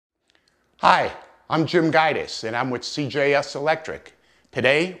Hi, I'm Gajdosz and I'm with CJS Electric.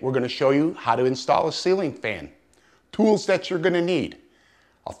 Today we're going to show you how to install a ceiling fan. Tools that you're going to need: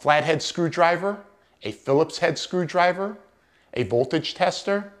 a flathead screwdriver, a Phillips head screwdriver, a voltage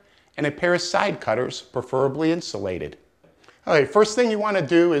tester, and a pair of side cutters, preferably insulated. Okay, first thing you want to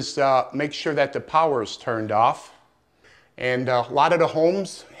do is make sure that the power is turned off. And a lot of the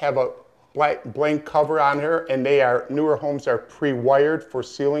homes have a blank cover on here, and newer homes are pre-wired for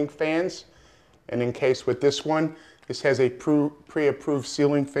ceiling fans. And in case with this one, this has a pre-approved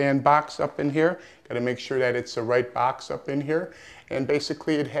ceiling fan box up in here. Got to make sure that it's the right box up in here. And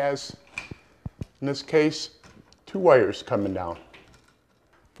basically it has, in this case, 2 wires coming down.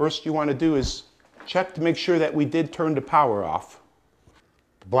 First you want to do is check to make sure that we did turn the power off.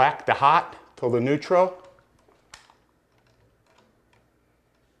 The black to hot till the neutral.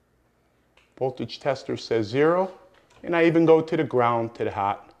 Voltage tester says 0. And I even go to the ground to the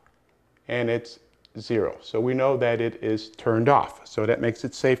hot, and it's 0. So we know that it is turned off. So that makes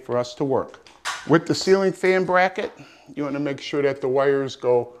it safe for us to work. With the ceiling fan bracket, you want to make sure that the wires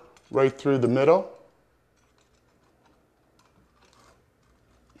go right through the middle.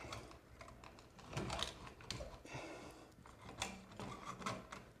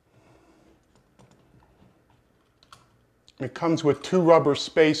 It comes with 2 rubber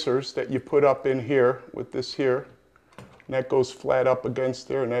spacers that you put up in here with this here. And that goes flat up against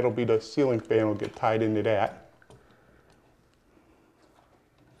there, and that'll be the ceiling fan will get tied into that.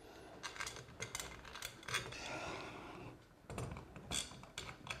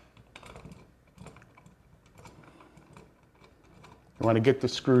 You want to get the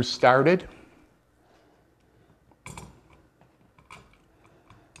screws started.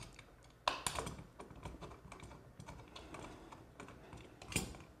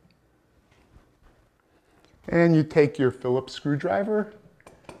 And you take your Phillips screwdriver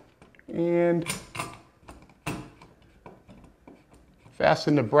and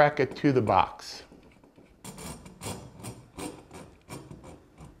fasten the bracket to the box.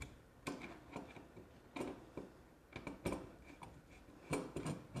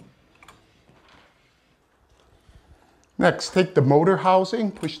 Next, take the motor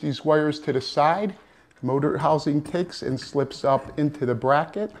housing, push these wires to the side. The motor housing takes and slips up into the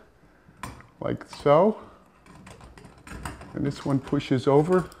bracket, like so. And this one pushes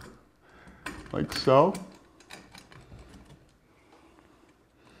over, like so.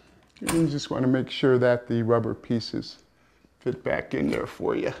 And you just want to make sure that the rubber pieces fit back in there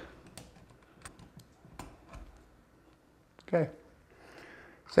for you. Okay.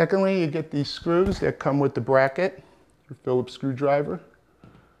 Secondly, you get these screws that come with the bracket, your Phillips screwdriver.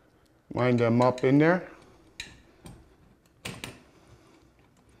 Line them up in there.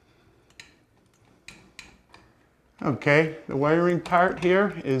 Okay, the wiring part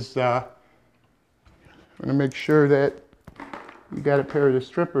here is, I'm going to make sure that you got a pair of the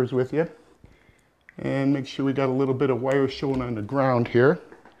strippers with you. And make sure we got a little bit of wire showing on the ground here.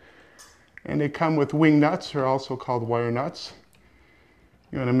 And they come with wing nuts, or also called wire nuts.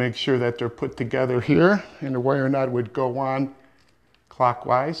 You want to make sure that they're put together here, and the wire nut would go on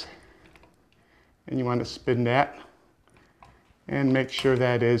clockwise. And you want to spin that and make sure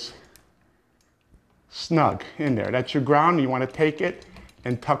that is snug in there. That's your ground. You want to take it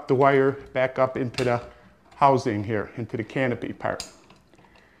and tuck the wire back up into the housing here, into the canopy part.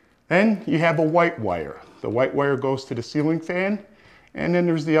 Then you have a white wire. The white wire goes to the ceiling fan, and then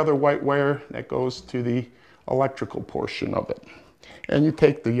there's the other white wire that goes to the electrical portion of it. And you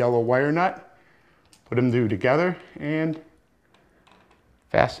take the yellow wire nut, put them two together, and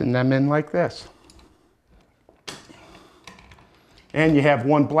fasten them in like this. And you have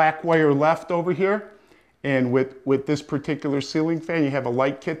one black wire left over here. And with this particular ceiling fan, you have a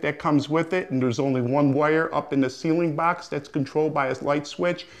light kit that comes with it, and there's only one wire up in the ceiling box that's controlled by a light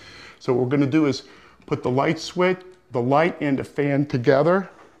switch. So what we're going to do is put the light switch, the light, and the fan together,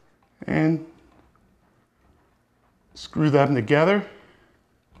 and screw them together.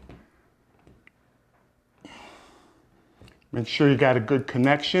 Make sure you got a good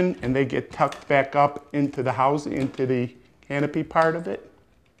connection, and they get tucked back up into the housing, into the canopy part of it.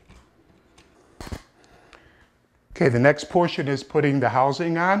 Okay, the next portion is putting the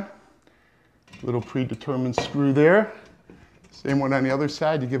housing on. Little predetermined screw there. Same one on the other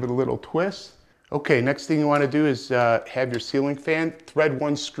side, you give it a little twist. Okay, next thing you want to do is have your ceiling fan. Thread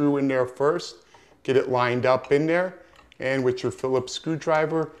one screw in there first. Get it lined up in there. And with your Phillips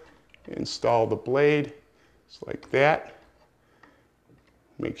screwdriver, install the blade, just like that.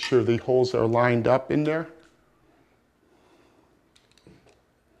 Make sure the holes are lined up in there.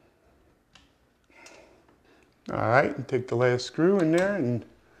 All right, and take the last screw in there and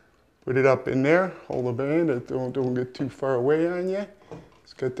Put it up in there, hold the band, don't get too far away on you.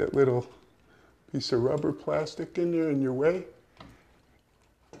 It's got that little piece of rubber plastic in there in your way.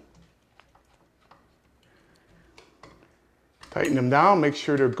 Tighten them down, make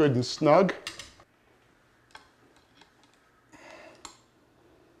sure they're good and snug.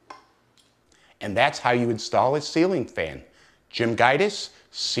 And that's how you install a ceiling fan. Jim Gajdosz,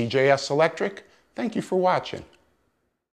 CJS Electric, thank you for watching.